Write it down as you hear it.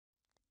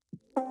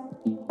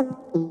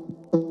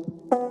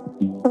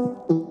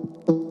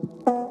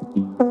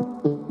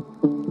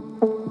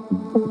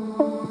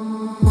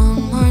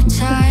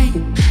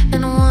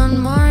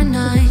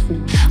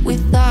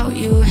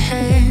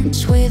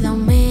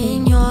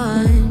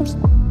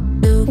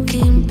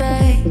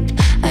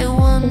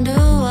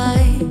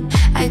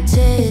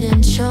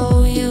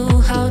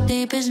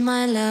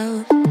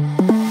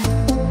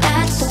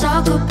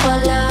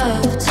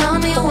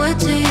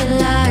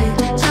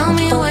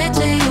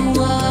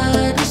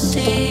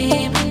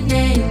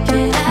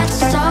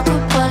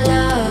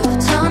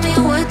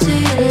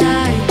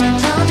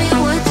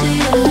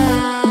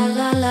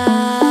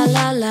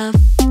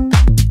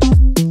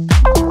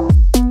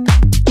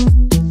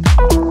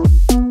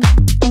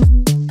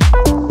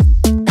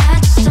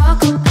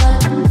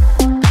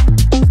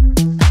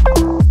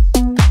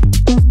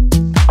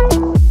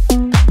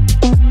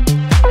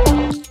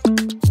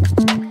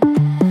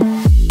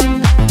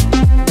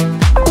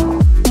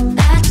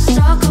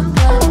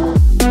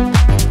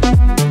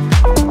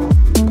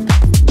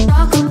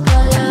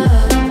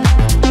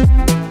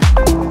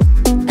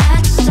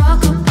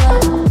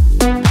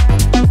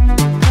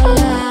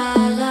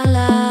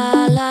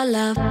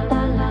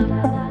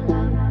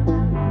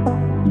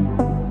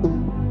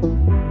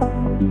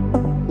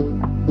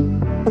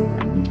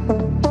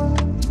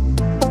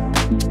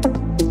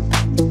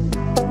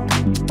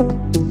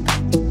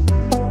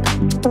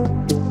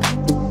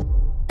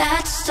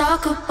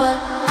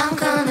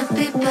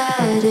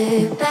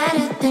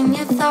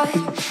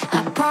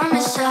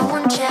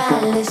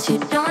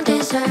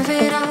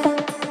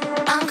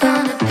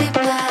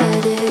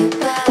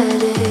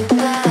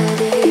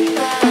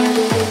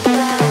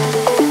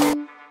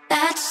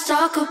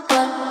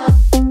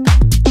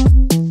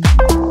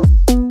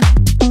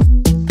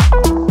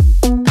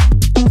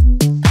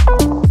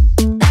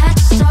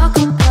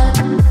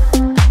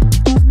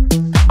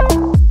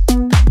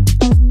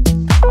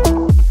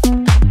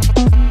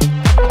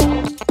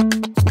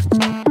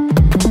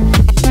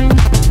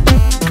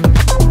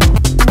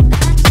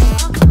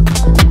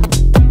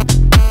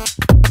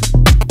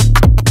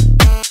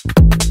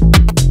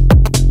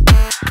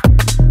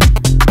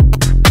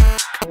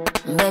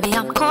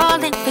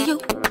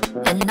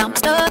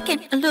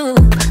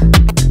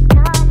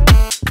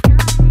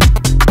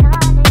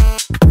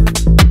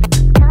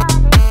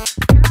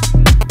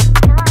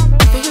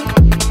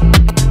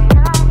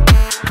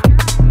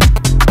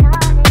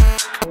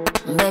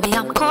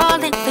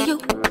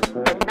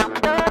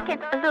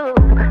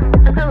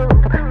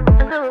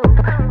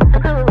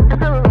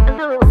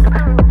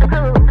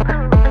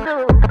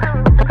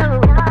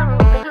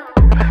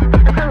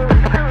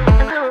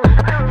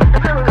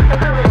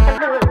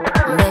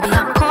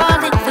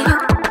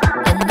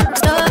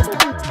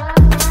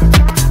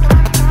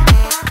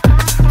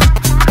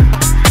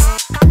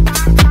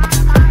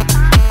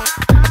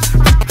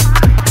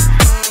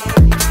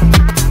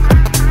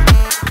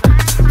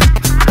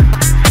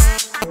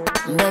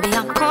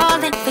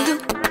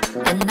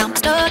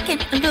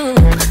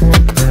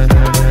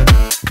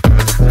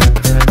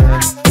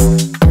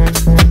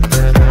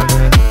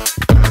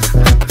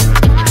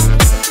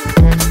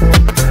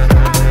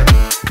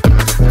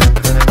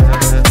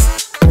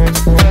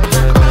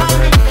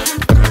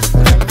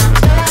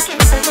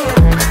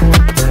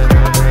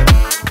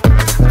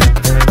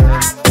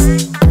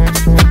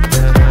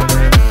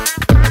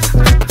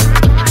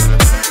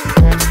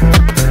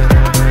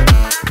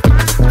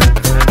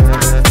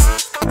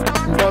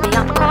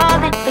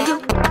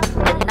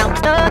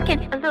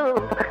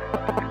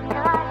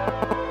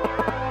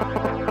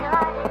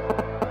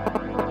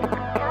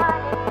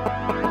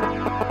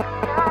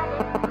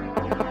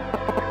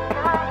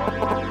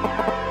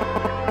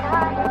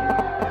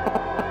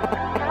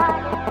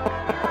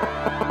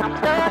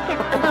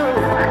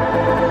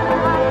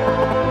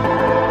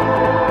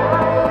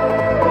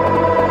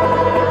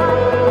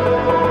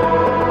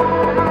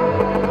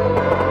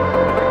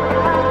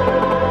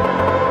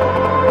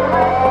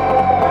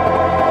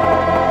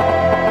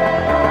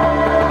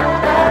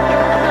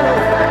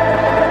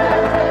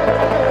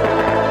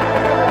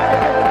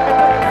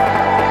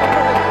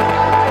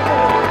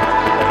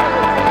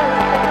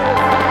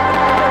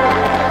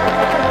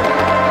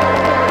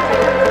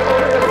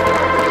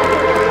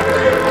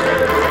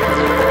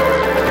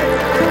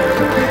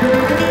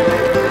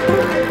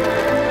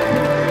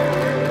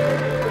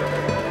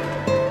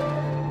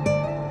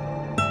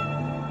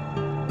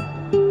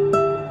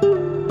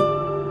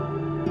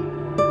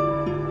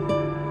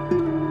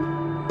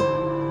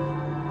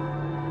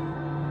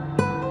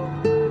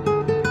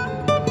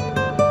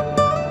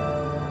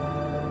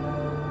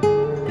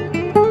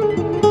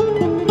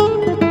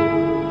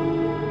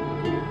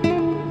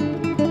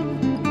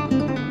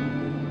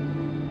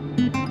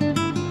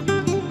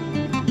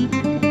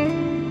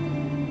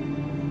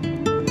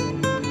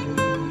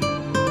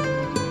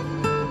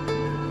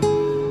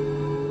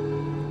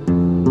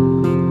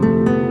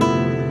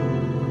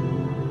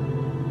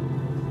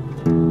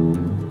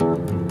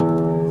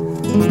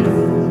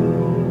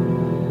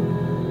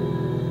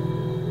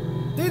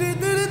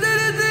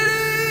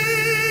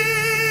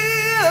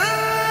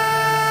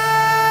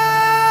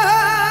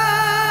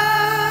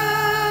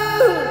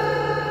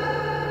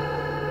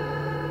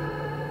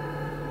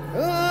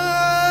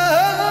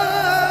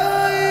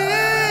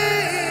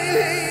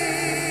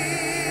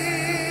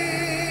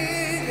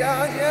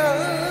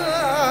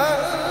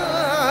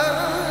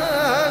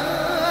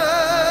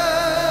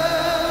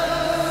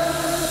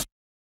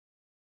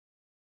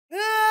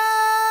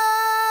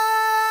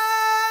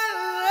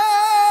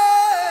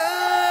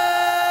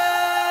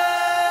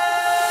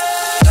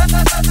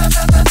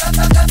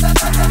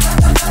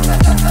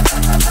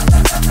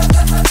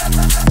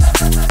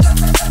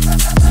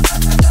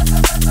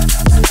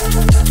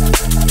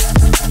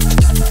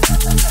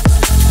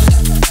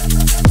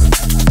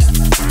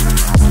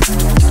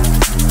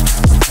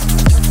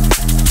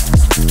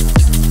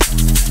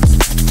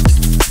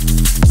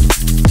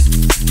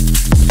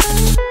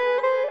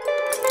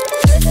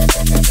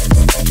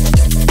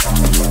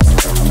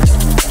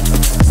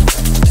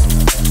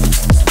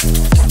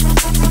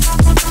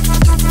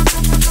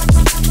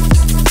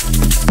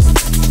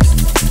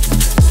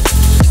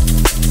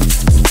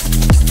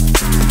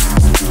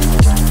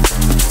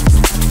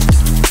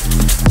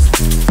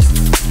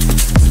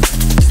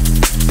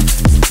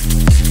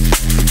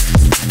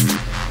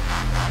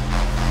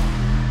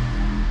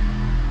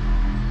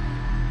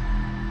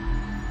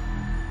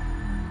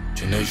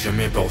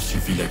Jamais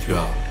poursuivi la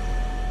gloire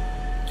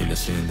et la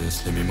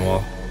silence, les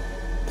mémoires,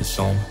 des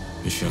cendres,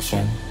 les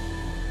chansons.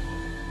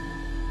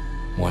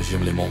 Moi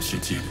j'aime les mondes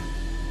subtils,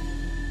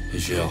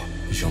 légères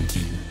et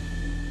gentils,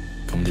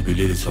 comme des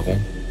bulles de savon.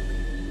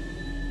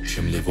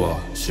 J'aime les voir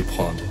se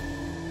prendre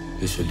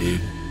et se lire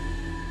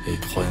et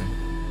traîner,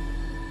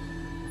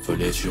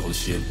 voler sur le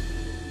ciel.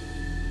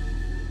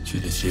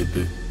 Sur les ciels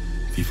bleus,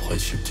 vivrai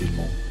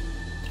subtilement,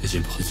 les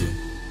yeux brisés.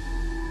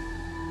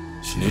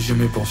 Je n'ai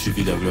jamais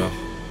poursuivi la gloire.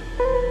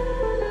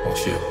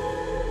 Marcheur,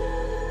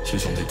 ce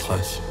sont des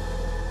traces,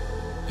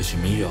 et j'ai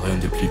mis rien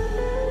de plus.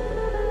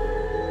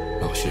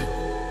 Marcheur,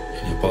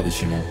 il n'y a pas de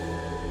ciment.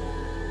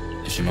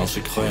 Les ciments se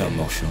créent en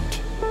marchant.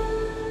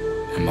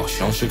 Les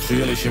marchands se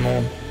créent les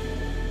ciments.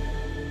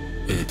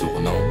 Et les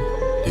tournants,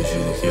 les jeux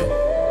de cœur.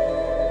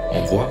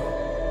 On voit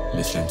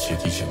les sentiers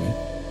qui jamais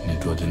ne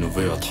doit de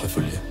nouveau être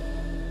foulés.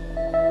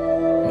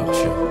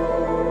 Marcheur,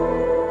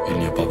 il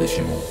n'y a pas de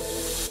ciment.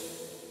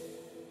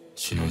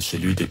 Sinon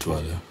celui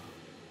d'étoiles.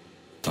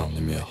 Dans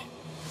les mers.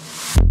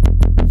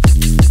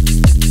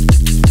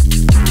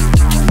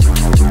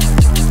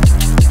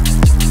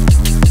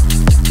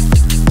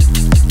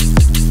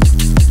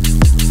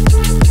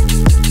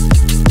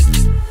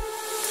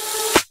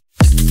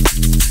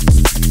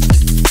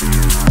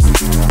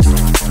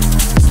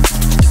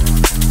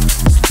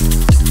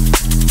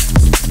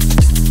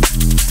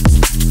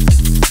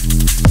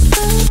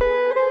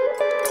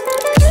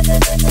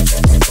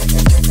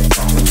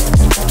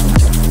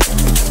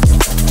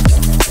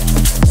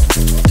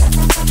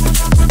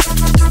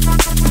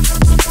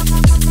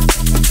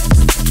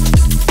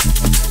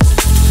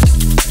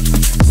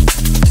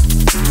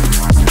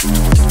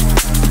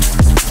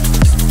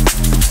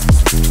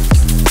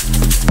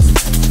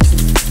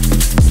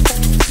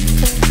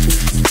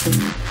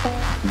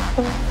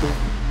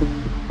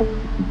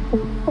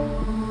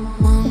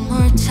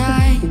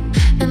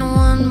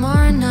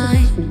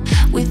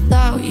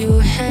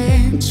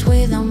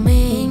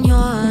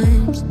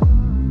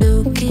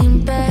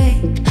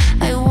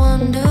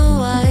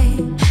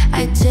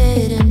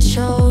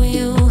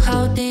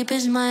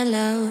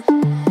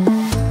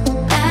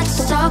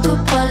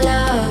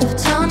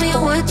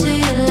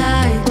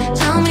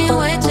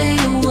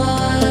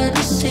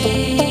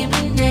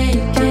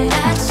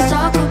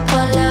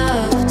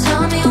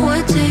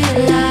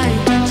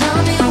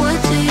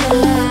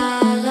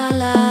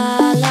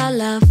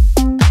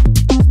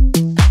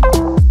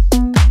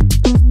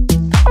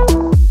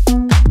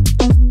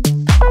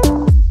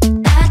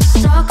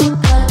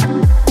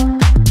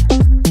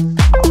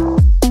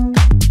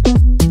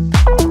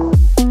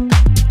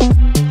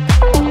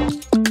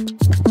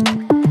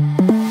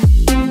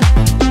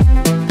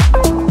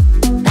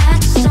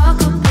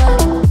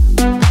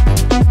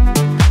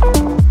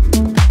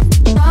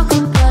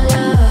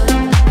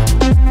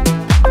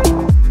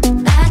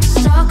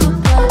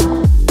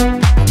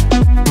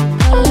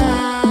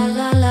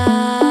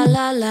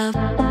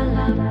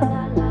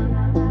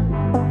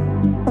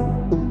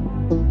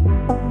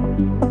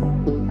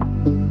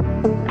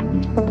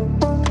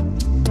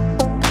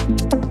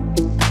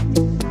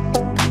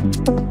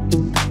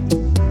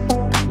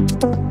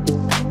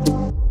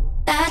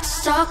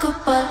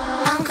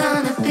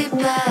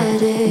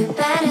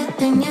 better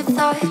than you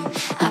thought.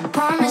 I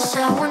promise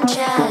I won't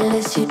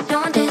jealous. You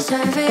don't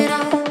deserve it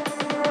all.